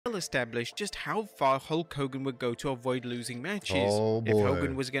well established just how far Hulk Hogan would go to avoid losing matches. Oh, boy. If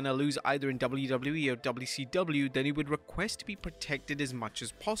Hogan was going to lose either in WWE or WCW, then he would request to be protected as much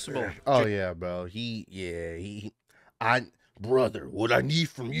as possible. Oh yeah, bro. Brother, what I need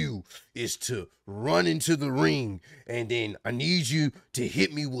from you is to run into the ring, and then I need you to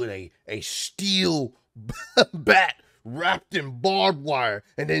hit me with a steel bat wrapped in barbed wire,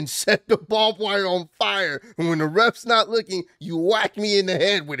 and then set the barbed wire on fire. And when the ref's not looking, you whack me in the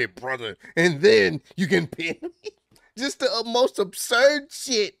head with it, brother. And then you can pin me. Just the most absurd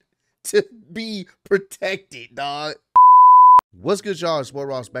shit to be protected, dog. What's good, y'all? It's Sport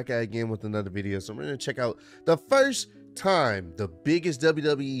Ross back at it again with another video. So we're gonna check out the first time the biggest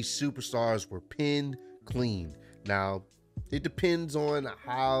WWE superstars were pinned clean. Now, it depends on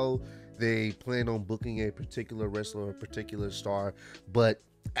how they plan on booking a particular wrestler or a particular star, but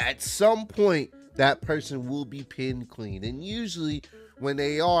at some point that person will be pinned clean. And usually when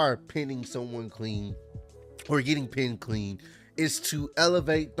they are pinning someone clean or getting pinned clean, it's to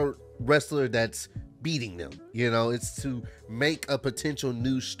elevate the wrestler that's beating them. You know, it's to make a potential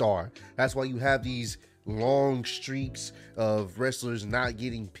new star. That's why you have these long streaks of wrestlers not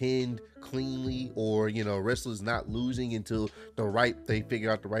getting pinned cleanly, or, you know, wrestlers not losing until they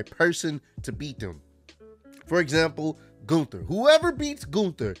figure out the right person to beat them. For example, Gunther. Whoever beats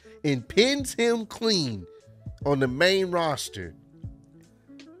Gunther and pins him clean on the main roster,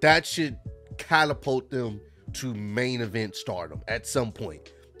 that should catapult them to main event stardom at some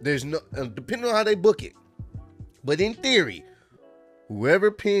point. There's no, depending on how they book it, but in theory, whoever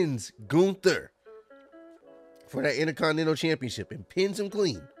pins Gunther for that Intercontinental Championship and pins him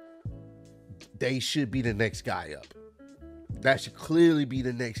clean, they should be the next guy up. That should clearly be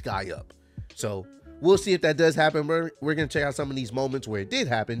the next guy up. So we'll see if that does happen. We're going to check out some of these moments where it did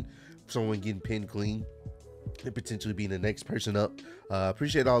happen. Someone getting pinned clean and potentially being the next person up.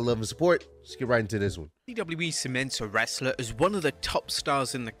 Appreciate all the love and support. Let's get right into this one. WWE cements a wrestler as one of the top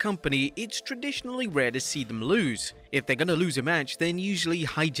stars in the company. It's traditionally rare to see them lose. If they're going to lose a match, then usually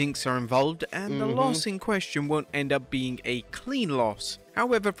hijinks are involved, and the loss in question won't end up being a clean loss.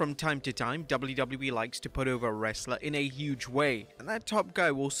 However, from time to time, WWE likes to put over a wrestler in a huge way, and that top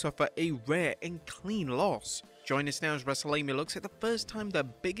guy will suffer a rare and clean loss. Join us now as WrestleMania looks at the first time the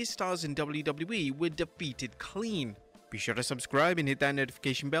biggest stars in WWE were defeated clean. Be sure to subscribe and hit that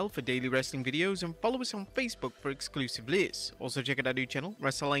notification bell for daily wrestling videos, and follow us on Facebook for exclusive lists. Also check out our new channel,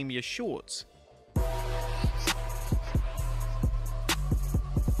 WrestleMania Shorts.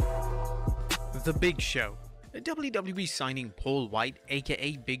 The Big Show. WWE signing Paul White,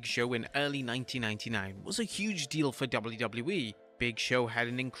 aka Big Show, in early 1999 was a huge deal for WWE. Big Show had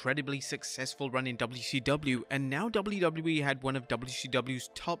an incredibly successful run in WCW, and now WWE had one of WCW's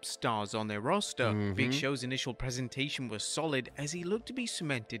top stars on their roster. Big Show's initial presentation was solid, as he looked to be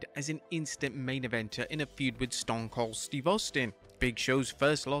cemented as an instant main eventer in a feud with Stone Cold Steve Austin. Big Show's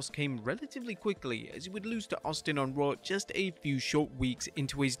first loss came relatively quickly, as he would lose to Austin on Raw just a few short weeks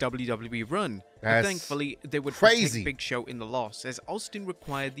into his WWE run. But thankfully, they would protect Big Show in the loss, as Austin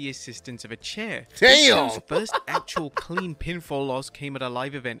required the assistance of a chair. Big Show's first actual clean pinfall loss came at a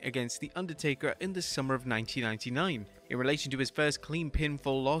live event against The Undertaker in the summer of 1999. In relation to his first clean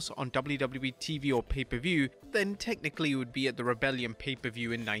pinfall loss on WWE TV or pay-per-view, then technically it would be at the Rebellion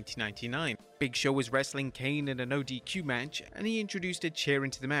pay-per-view in 1999. Big Show was wrestling Kane in an ODQ match, and he introduced a chair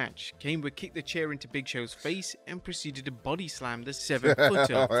into the match. Kane would kick the chair into Big Show's face and proceeded to body slam the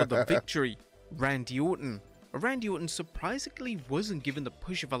 7-footer for the victory. Randy Orton. Randy Orton surprisingly wasn't given the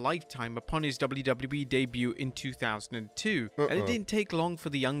push of a lifetime upon his WWE debut in 2002, and it didn't take long for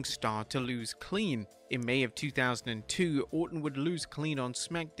the young star to lose clean. In May of 2002, Orton would lose clean on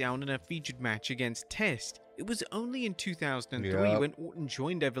SmackDown in a featured match against Test. It was only in 2003 when Orton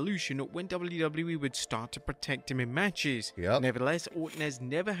joined Evolution when WWE would start to protect him in matches. Nevertheless, Orton has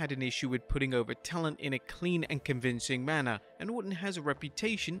never had an issue with putting over talent in a clean and convincing manner, and Orton has a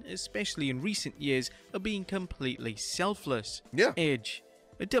reputation, especially in recent years, of being completely selfless. Edge.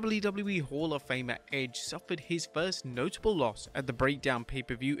 A WWE Hall of Famer, Edge suffered his first notable loss at the Breakdown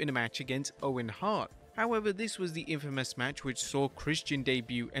pay-per-view in a match against Owen Hart. However, this was the infamous match which saw Christian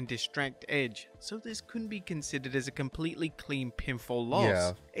debut and distract Edge, so this couldn't be considered as a completely clean pinfall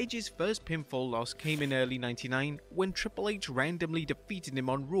loss. Edge's first pinfall loss came in early 99 when Triple H randomly defeated him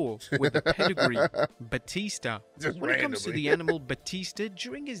on Raw with a pedigree. Batista. When it comes to the animal Batista,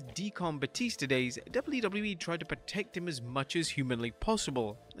 during his Decon Batista days, WWE tried to protect him as much as humanly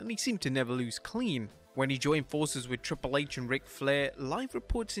possible, and he seemed to never lose clean. When he joined forces with Triple H and Ric Flair, live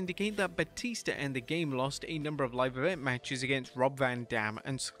reports indicate that Batista and the Game lost a number of live event matches against Rob Van Dam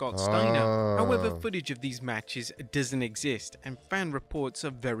and Scott Steiner. However, footage of these matches doesn't exist, and fan reports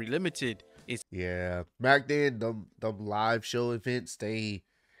are very limited. Yeah, back then, them live show events,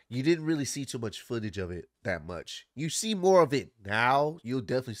 you didn't really see too much footage of it that much. You see more of it now. You'll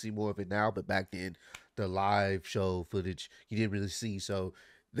definitely see more of it now, but back then, the live show footage you didn't really see. So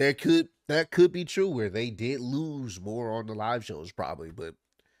that could be true where they did lose more on the live shows probably, but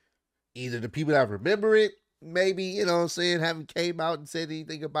either the people that remember it, maybe, you know what I'm saying, haven't came out and said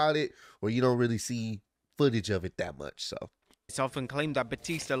anything about it, or you don't really see footage of it that much. So it's often claimed that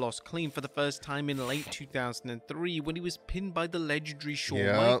Batista lost clean for the first time in late 2003 when he was pinned by the legendary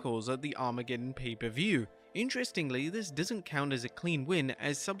Shawn Michaels at the Armageddon pay-per-view. Interestingly, this doesn't count as a clean win,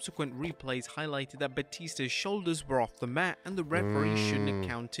 as subsequent replays highlighted that Batista's shoulders were off the mat and the referee shouldn't have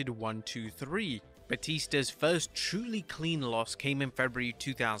counted 1, 2, 3. Batista's first truly clean loss came in February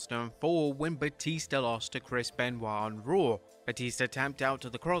 2004 when Batista lost to Chris Benoit on Raw. Batista tapped out to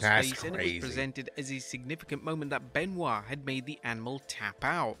the crossface and it was presented as a significant moment that Benoit had made the animal tap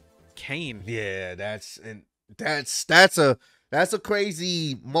out. Kane. Yeah, that's a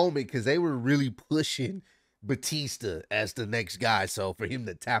crazy moment because they were really pushing Batista as the next guy. So for him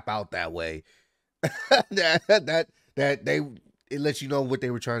to tap out that way, it lets you know what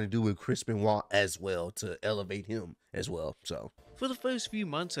they were trying to do with Chris Benoit as well to elevate him as well. So for the first few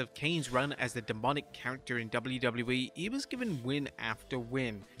months of Kane's run as the demonic character in WWE, he was given win after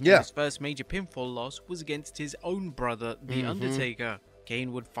win. Yeah. His first major pinfall loss was against his own brother, The Undertaker.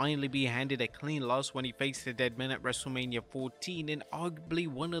 Kane would finally be handed a clean loss when he faced the Dead Man at WrestleMania 14 in arguably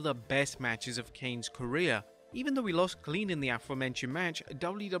one of the best matches of Kane's career. Even though he lost clean in the aforementioned match,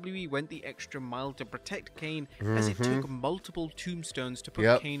 WWE went the extra mile to protect Kane as it took multiple tombstones to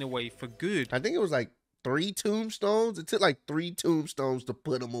put Kane away for good. I think it was like 3 tombstones. It took like 3 tombstones to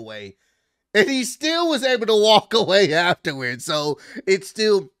put him away. And he still was able to walk away afterwards. So it's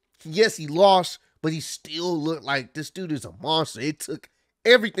still, yes, he lost, but he still looked like this dude is a monster. It took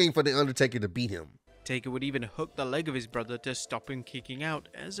everything for The Undertaker to beat him. Taker would even hook the leg of his brother to stop him kicking out,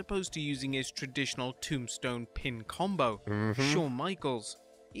 as opposed to using his traditional tombstone pin combo. Shawn Michaels.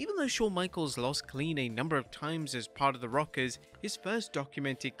 Even though Shawn Michaels lost clean a number of times as part of the Rockers, his first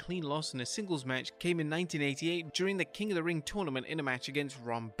documented clean loss in a singles match came in 1988 during the King of the Ring tournament in a match against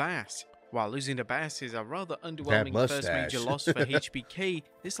Ron Bass. While losing to Bass is a rather underwhelming first major loss for HBK,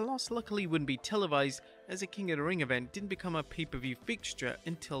 this loss luckily wouldn't be televised, as a King of the Ring event didn't become a pay-per-view fixture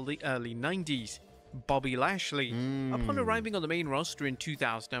until the early 90s. Bobby Lashley. Upon arriving on the main roster in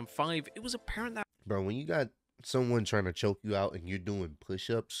 2005, it was apparent that... Bro, when you got someone trying to choke you out and you're doing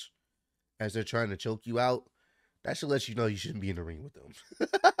push-ups as they're trying to choke you out, that should let you know you shouldn't be in the ring with them.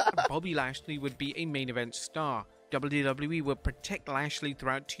 Bobby Lashley would be a main event star. WWE would protect Lashley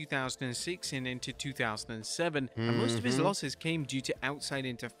throughout 2006 and into 2007, and most of his losses came due to outside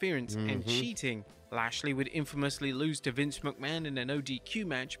interference and cheating. Lashley would infamously lose to Vince McMahon in an ODQ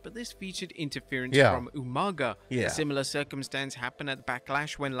match, but this featured interference from Umaga. A similar circumstance happened at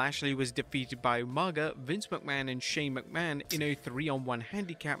Backlash when Lashley was defeated by Umaga, Vince McMahon, and Shane McMahon in a 3-on-1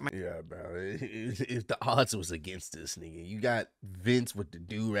 handicap match. Yeah, bro. If the odds was against this nigga, you got Vince with the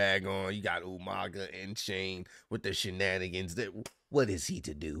do-rag on, you got Umaga and Shane with the shenanigans. What is he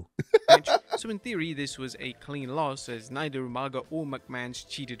to do? So in theory, this was a clean loss, as neither Umaga or McMahon's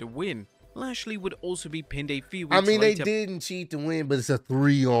cheated to win. Lashley would also be pinned a few weeks later. They didn't cheat to win, but it's a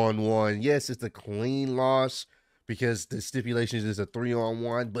 3-on-1. Yes, it's a clean loss because the stipulations is a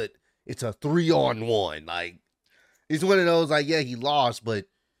 3-on-1, but it's a 3-on-1. Like, it's one of those, like, yeah, he lost, but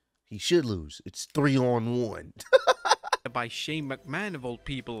he should lose. It's 3-on-1. By Shane McMahon of all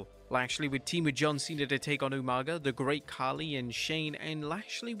people. Lashley would team with John Cena to take on Umaga, the Great Khali, and Shane, and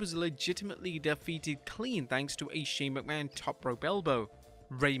Lashley was legitimately defeated clean thanks to a Shane McMahon top rope elbow.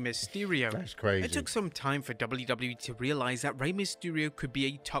 Rey Mysterio. That's crazy. It took some time for WWE to realize that Rey Mysterio could be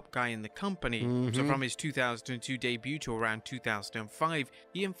a top guy in the company. So from his 2002 debut to around 2005,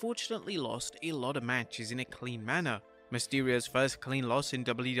 he unfortunately lost a lot of matches in a clean manner. Mysterio's first clean loss in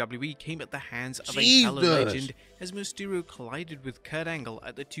WWE came at the hands of a fellow legend as Mysterio collided with Kurt Angle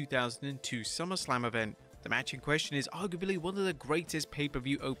at the 2002 SummerSlam event. The match in question is arguably one of the greatest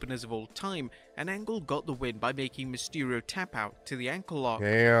pay-per-view openers of all time, and Angle got the win by making Mysterio tap out to the ankle lock.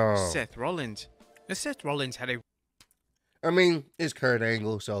 Damn. Seth Rollins. Now, Seth Rollins had a... it's Kurt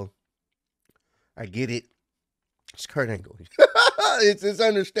Angle, so I get it. It's Kurt Angle. It's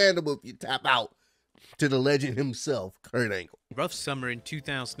understandable if you tap out to the legend himself, Kurt Angle. rough summer in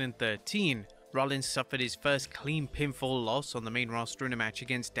 2013. Rollins suffered his first clean pinfall loss on the main roster in a match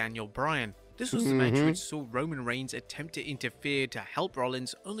against Daniel Bryan. This was the match which saw Roman Reigns attempt to interfere to help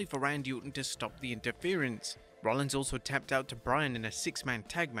Rollins, only for Randy Orton to stop the interference. Rollins also tapped out to Bryan in a 6-man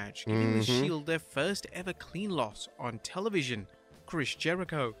tag match, giving the Shield their first ever clean loss on television. Chris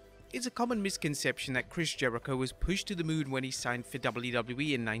Jericho. It's a common misconception that Chris Jericho was pushed to the moon when he signed for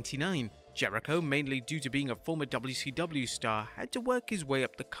WWE in '99. Jericho, mainly due to being a former WCW star, had to work his way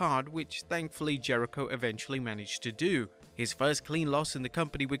up the card, which thankfully Jericho eventually managed to do. His first clean loss in the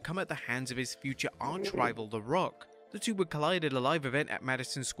company would come at the hands of his future arch-rival The Rock. The two would collide at a live event at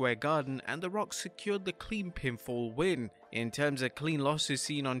Madison Square Garden, and The Rock secured the clean pinfall win. In terms of clean losses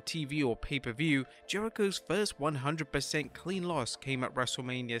seen on TV or pay-per-view, Jericho's first 100% clean loss came at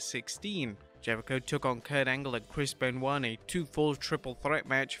WrestleMania 16. Jericho took on Kurt Angle and Chris Benoit in a 2-fall triple threat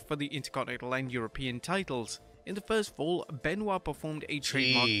match for the Intercontinental and European titles. In the first fall, Benoit performed a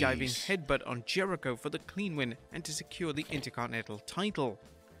trademark diving headbutt on Jericho for the clean win and to secure the Intercontinental title.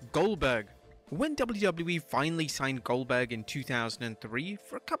 Goldberg. When WWE finally signed Goldberg in 2003,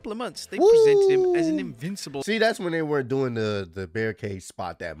 for a couple of months they presented him as an invincible. See, that's when they weren't doing the barricade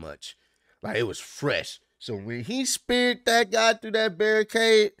spot that much. Like, it was fresh. So when he speared that guy through that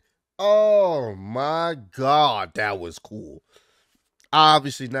barricade, oh my God, that was cool.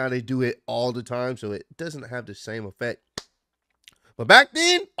 Obviously, now they do it all the time, so it doesn't have the same effect. But back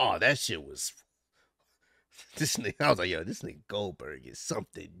then, oh, that shit was... This nigga, I was like, yo, this nigga Goldberg is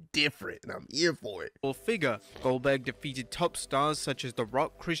something different, and I'm here for it. Figure. Goldberg defeated top stars such as The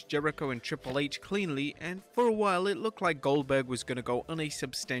Rock, Chris Jericho, and Triple H cleanly, and for a while it looked like Goldberg was going to go on a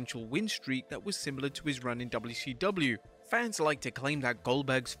substantial win streak that was similar to his run in WCW. Fans like to claim that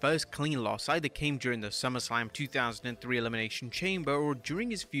Goldberg's first clean loss either came during the SummerSlam 2003 Elimination Chamber or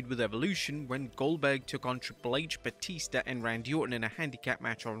during his feud with Evolution when Goldberg took on Triple H, Batista, and Randy Orton in a handicap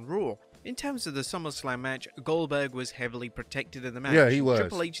match on Raw. In terms of the SummerSlam match, Goldberg was heavily protected in the match. Yeah, he was.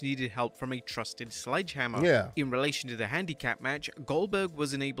 Triple H needed help from a trusted sledgehammer. Yeah. In relation to the handicap match, Goldberg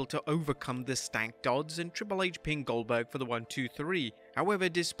wasn't able to overcome the stacked odds and Triple H pinned Goldberg for the 1-2-3. However,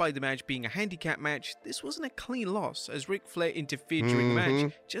 despite the match being a handicap match, this wasn't a clean loss as Ric Flair interfered during the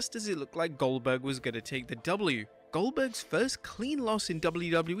match just as it looked like Goldberg was going to take the W. Goldberg's first clean loss in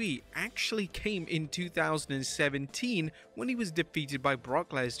WWE actually came in 2017 when he was defeated by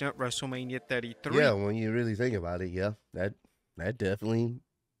Brock Lesnar at WrestleMania 33. Yeah, when you really think about it, yeah, that definitely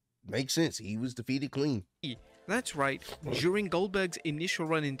makes sense. He was defeated clean. That's right, during Goldberg's initial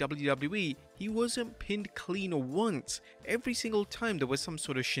run in WWE, he wasn't pinned clean once. Every single time there was some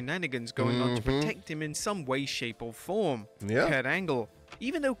sort of shenanigans going on to protect him in some way, shape, or form. Yeah. Kurt Angle.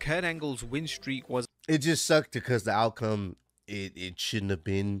 Even though Kurt Angle's win streak was... It just sucked because the outcome, it shouldn't have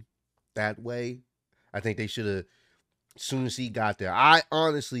been that way. I think they should have, as soon as he got there, I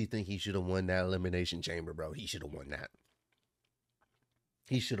honestly think he should have won that Elimination Chamber, bro. He should have won that.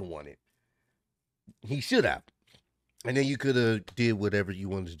 He should have won it. He should have. And then you could have did whatever you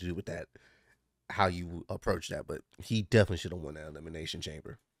wanted to do with that, how you approach that. But he definitely should have won that Elimination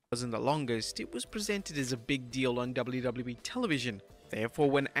Chamber. Wasn't the longest, it was presented as a big deal on WWE television.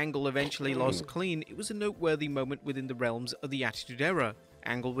 Therefore, when Angle eventually lost clean, it was a noteworthy moment within the realms of the Attitude Era.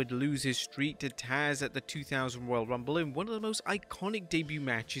 Angle would lose his streak to Taz at the 2000 Royal Rumble in one of the most iconic debut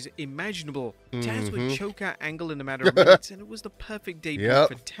matches imaginable. Taz would choke out Angle in a matter of minutes, and it was the perfect debut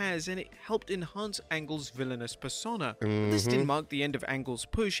for Taz, and it helped enhance Angle's villainous persona. But this didn't mark the end of Angle's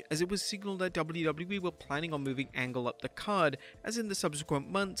push, as it was signaled that WWE were planning on moving Angle up the card, as in the subsequent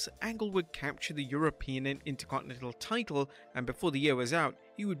months, Angle would capture the European and Intercontinental title, and before the year was out,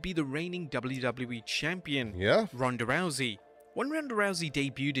 he would be the reigning WWE Champion. Ronda Rousey. When Ronda Rousey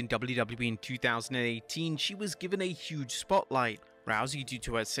debuted in WWE in 2018, she was given a huge spotlight. Rousey, due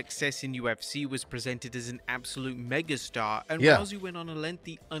to her success in UFC, was presented as an absolute megastar, and Rousey went on a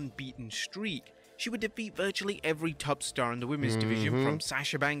lengthy unbeaten streak. She would defeat virtually every top star in the women's division, from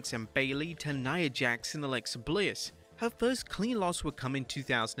Sasha Banks and Bayley to Nia Jax and Alexa Bliss. Her first clean loss would come in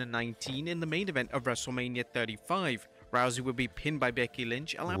 2019 in the main event of WrestleMania 35. Rousey would be pinned by Becky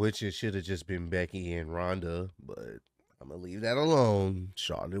Lynch, which it should have just been Becky and Ronda, but I'm going to leave that alone.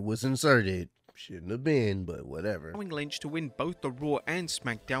 Charlotte was inserted. Shouldn't have been, but whatever. Allowing Lynch to win both the Raw and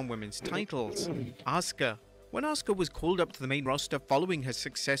SmackDown women's titles. Asuka. When Asuka was called up to the main roster following her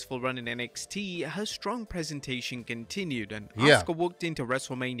successful run in NXT, her strong presentation continued, and Asuka walked into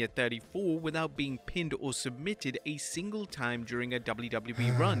WrestleMania 34 without being pinned or submitted a single time during a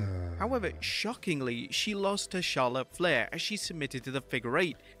WWE run. However, shockingly, she lost to Charlotte Flair as she submitted to the figure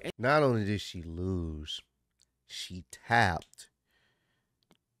 8. Not only did she lose, she tapped.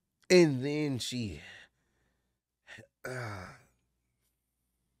 And then she...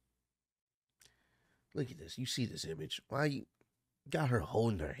 Look at this. You see this image. Why you got her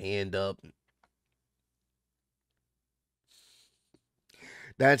holding her hand up?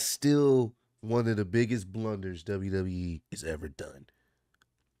 That's still one of the biggest blunders WWE has ever done.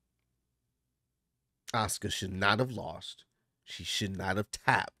 Asuka should not have lost. She should not have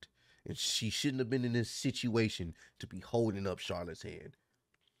tapped. And she shouldn't have been in this situation to be holding up Charlotte's hand.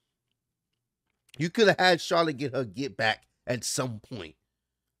 You could have had Charlotte get her get back at some point.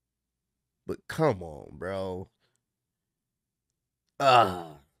 But come on, bro.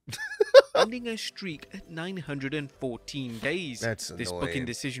 Ending a streak at 914 days. That's annoying. This booking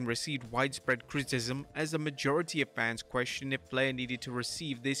decision received widespread criticism as the majority of fans questioned if Flair needed to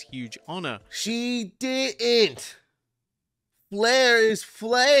receive this huge honor. She didn't. Flair is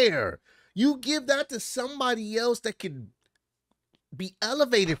Flair. You give that to somebody else that could be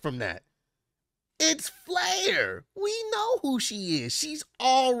elevated from that. It's Flair. We know who she is. She's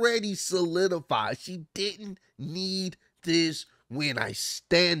already solidified. She didn't need this win. I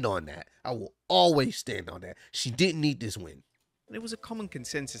stand on that. I will always stand on that. She didn't need this win. There was a common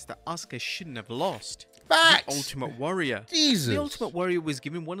consensus that Asuka shouldn't have lost. Facts. The Ultimate Warrior. Jesus. The Ultimate Warrior was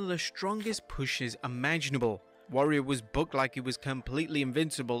given one of the strongest pushes imaginable. Warrior was booked like he was completely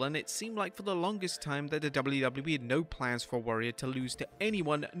invincible, and it seemed like for the longest time that the WWE had no plans for Warrior to lose to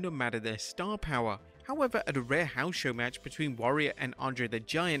anyone, no matter their star power. However, at a rare house show match between Warrior and Andre the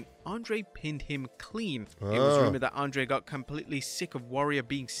Giant, Andre pinned him clean. It was rumored that Andre got completely sick of Warrior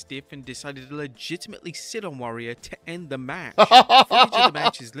being stiff and decided to legitimately sit on Warrior to end the match. Footage of the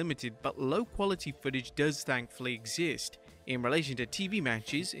match is limited, but low quality footage does thankfully exist. In relation to TV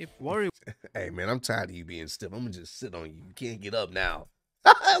matches, if Warrior Hey man, I'm tired of you being stiff. I'm gonna just sit on you. You can't get up now.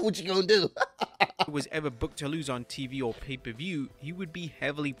 What you gonna do? was ever booked to lose on TV or pay-per-view, he would be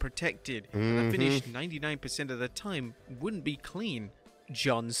heavily protected. The finish 99% of the time wouldn't be clean.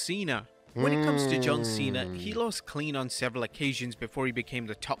 John Cena. When it comes to John Cena, he lost clean on several occasions before he became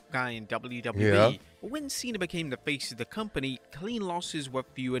the top guy in WWE. Yeah. But when Cena became the face of the company, clean losses were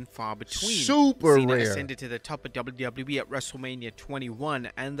few and far between. Super Cena rare. ascended to the top of WWE at WrestleMania 21,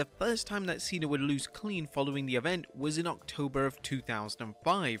 and the first time that Cena would lose clean following the event was in October of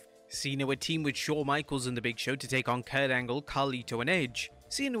 2005. Cena would team with Shawn Michaels in the Big Show to take on Kurt Angle, Carlito, and Edge.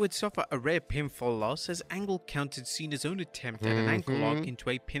 Cena would suffer a rare pinfall loss as Angle countered Cena's own attempt at an ankle lock into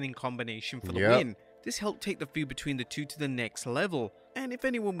a pinning combination for the win. This helped take the feud between the two to the next level. And if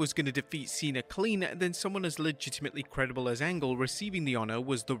anyone was going to defeat Cena clean, then someone as legitimately credible as Angle receiving the honor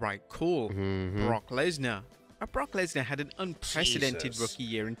was the right call. Brock Lesnar. Brock Lesnar had an unprecedented rookie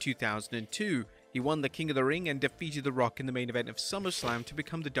year in 2002. He won the King of the Ring and defeated The Rock in the main event of SummerSlam to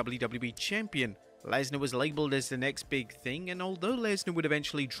become the WWE Champion. Lesnar was labeled as the next big thing, and although Lesnar would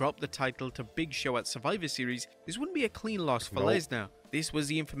eventually drop the title to Big Show at Survivor Series, this wouldn't be a clean loss for Lesnar. This was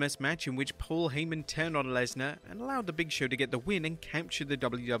the infamous match in which Paul Heyman turned on Lesnar and allowed the Big Show to get the win and capture the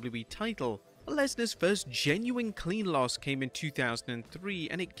WWE title. Lesnar's first genuine clean loss came in 2003,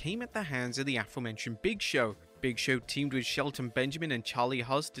 and it came at the hands of the aforementioned Big Show. Big Show teamed with Shelton Benjamin and Charlie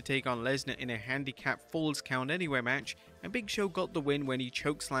Haas to take on Lesnar in a handicap Falls Count Anywhere match, and Big Show got the win when he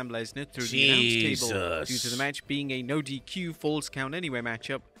chokeslammed Lesnar through the announce table. Due to the match being a no DQ Falls Count Anywhere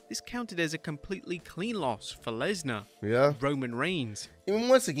matchup, this counted as a completely clean loss for Lesnar. Roman Reigns. And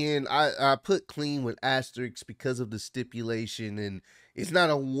once again, I put clean with asterisks because of the stipulation, and it's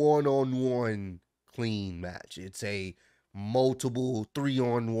not a one-on-one clean match. It's a multiple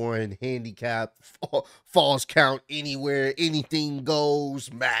 3-on-1 handicap falls count anywhere, anything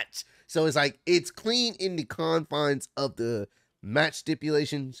goes match. So it's like it's clean in the confines of the match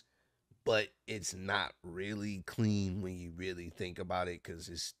stipulations, but it's not really clean when you really think about it because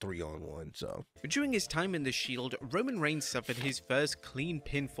it's 3-on-1. So during his time in the Shield, Roman Reigns suffered his first clean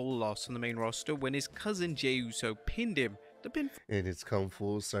pinfall loss on the main roster when his cousin Jey Uso pinned him. And it's come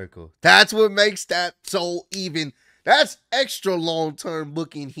full circle. That's what makes that so even. That's extra long-term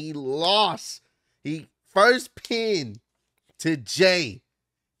booking. He lost. He first pinned to Jay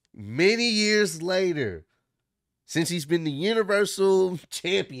many years later, since he's been the Universal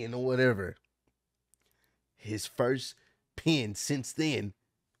Champion or whatever. His first pin since then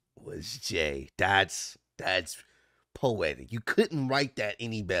was Jay. That's poetic. You couldn't write that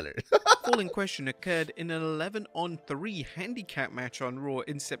any better. Fall in question occurred in an 11-on-3 handicap match on Raw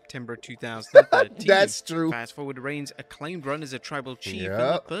in September 2013. That's true. Fast forward, Reigns' acclaimed run as a tribal chief, and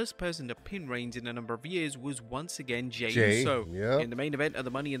the first person to pin Reigns in a number of years was once again Jey Uso. In the main event of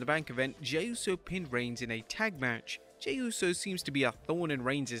the Money in the Bank event, Jey Uso pinned Reigns in a tag match. Jey Uso seems to be a thorn in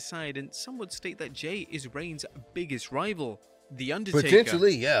Reigns' side, and some would state that Jey is Reigns' biggest rival. The Undertaker.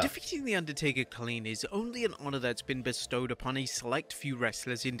 Potentially, yeah. Defeating The Undertaker clean is only an honor that's been bestowed upon a select few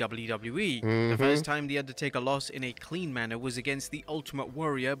wrestlers in WWE. The first time The Undertaker lost in a clean manner was against the Ultimate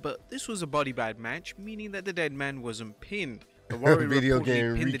Warrior, but this was a body bag match, meaning that the dead man wasn't pinned. The Warrior video reportedly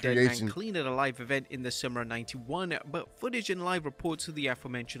game pinned the Dead Man recreation. clean at a live event in the summer of '91, but footage and live reports of the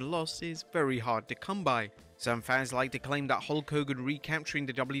aforementioned loss is very hard to come by. Some fans like to claim that Hulk Hogan recapturing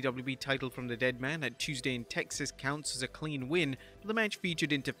the WWE title from the Dead Man at Tuesday in Texas counts as a clean win, but the match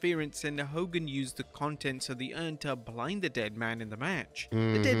featured interference and Hogan used the contents of the urn to blind the Dead Man in the match.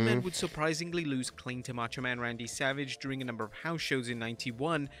 The Dead Man would surprisingly lose clean to Macho Man Randy Savage during a number of house shows in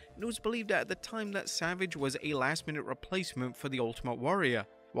 '91, and it was believed at the time that Savage was a last-minute replacement for the Ultimate Warrior.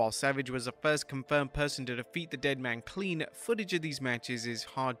 While Savage was the first confirmed person to defeat the Dead Man clean, footage of these matches is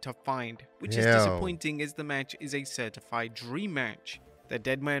hard to find, which is disappointing as the match is a certified dream match. The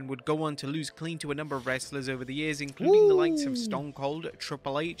Dead Man would go on to lose clean to a number of wrestlers over the years, including the likes of Stone Cold,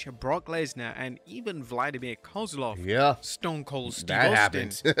 Triple H, Brock Lesnar, and even Vladimir Kozlov. Yeah. Stone Cold Steve That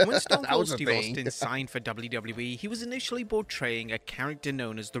Austin. happened. When Stone That Cold was a Steve thing. Austin signed for WWE, he was initially portraying a character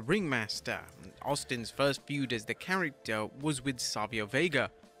known as the Ringmaster. Austin's first feud as the character was with Savio Vega.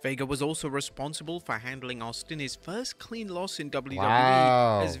 Vega was also responsible for handling Austin his first clean loss in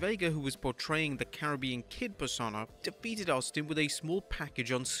WWE, as Vega, who was portraying the Caribbean Kid persona, defeated Austin with a small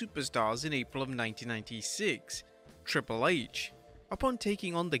package on Superstars in April of 1996. Triple H. Upon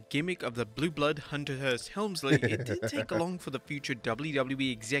taking on the gimmick of the Blue Blood Hunter Hearst Helmsley, it didn't take long for the future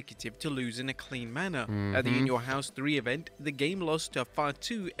WWE executive to lose in a clean manner. At the In Your House 3 event, the game lost to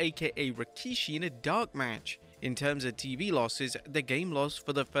Fatu aka Rikishi in a dark match. In terms of TV losses, the game lost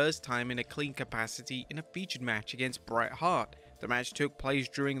for the first time in a clean capacity in a featured match against Bret Hart. The match took place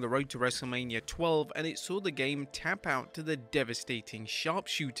during the road to WrestleMania 12 and it saw the game tap out to the devastating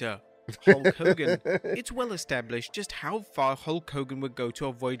sharpshooter, Hulk Hogan. It's well established just how far Hulk Hogan would go to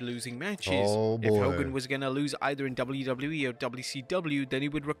avoid losing matches. If Hogan was going to lose either in WWE or WCW, then he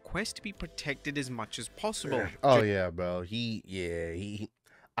would request to be protected as much as possible. Oh yeah, bro.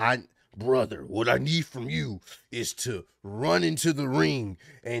 Brother, what I need from you is to run into the ring,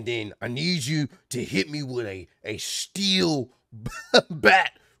 and then I need you to hit me with a steel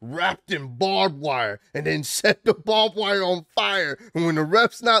bat wrapped in barbed wire, and then set the barbed wire on fire. And when the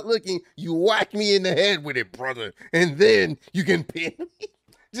ref's not looking, you whack me in the head with it, brother. And then you can pin me.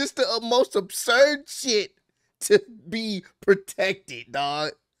 Just the most absurd shit to be protected,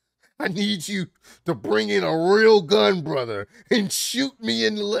 dog. I need you to bring in a real gun, brother, and shoot me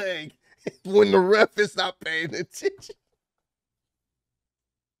in the leg when the ref is not paying attention.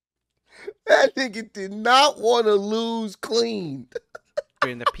 That nigga did not want to lose clean.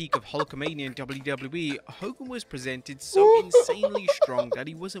 During the peak of Hulkamania in WWE, Hogan was presented so insanely strong that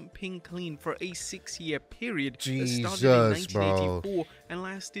he wasn't pinned clean for a 6-year period that started in 1984 and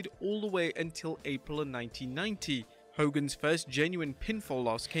lasted all the way until April of 1990. Hogan's first genuine pinfall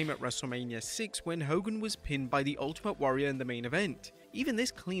loss came at WrestleMania 6 when Hogan was pinned by the Ultimate Warrior in the main event. Even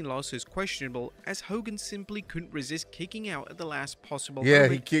this clean loss is questionable, as Hogan simply couldn't resist kicking out at the last possible moment. Yeah,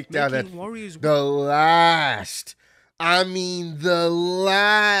 he kicked out at Warriors the last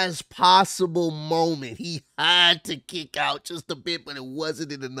possible moment. He had to kick out just a bit, but it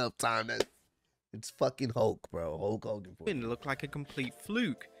wasn't in enough time. It's fucking Hulk, bro. Hulk Hogan. Win looked like a complete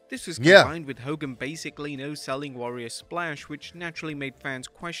fluke. This was combined with Hogan basically no-selling Warrior Splash, which naturally made fans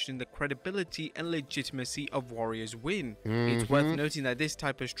question the credibility and legitimacy of Warrior's win. It's worth noting that this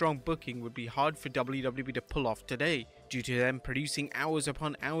type of strong booking would be hard for WWE to pull off today. Due to them producing hours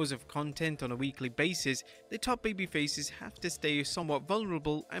upon hours of content on a weekly basis, the top babyfaces have to stay somewhat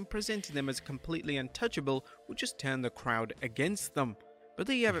vulnerable, and presenting them as completely untouchable would just turn the crowd against them. But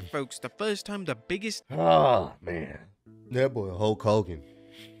there you have it, folks. The first time the biggest... Oh, man. That boy Hulk Hogan.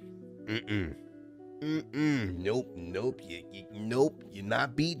 Nope. Nope. You're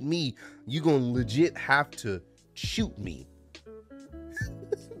not beating me. You're gonna legit have to shoot me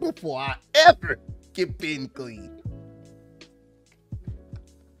before I ever get pinned clean.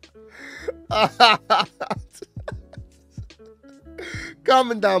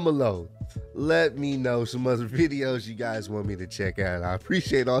 Comment down below. Let me know some other videos you guys want me to check out. I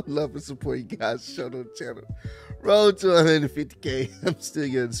appreciate all the love and support you guys showed on the channel. Road to 150K. I'm still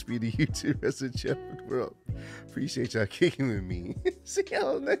your undisputed YouTube wrestling champion, bro. Appreciate y'all kicking with me. See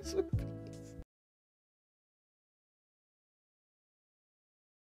y'all next one.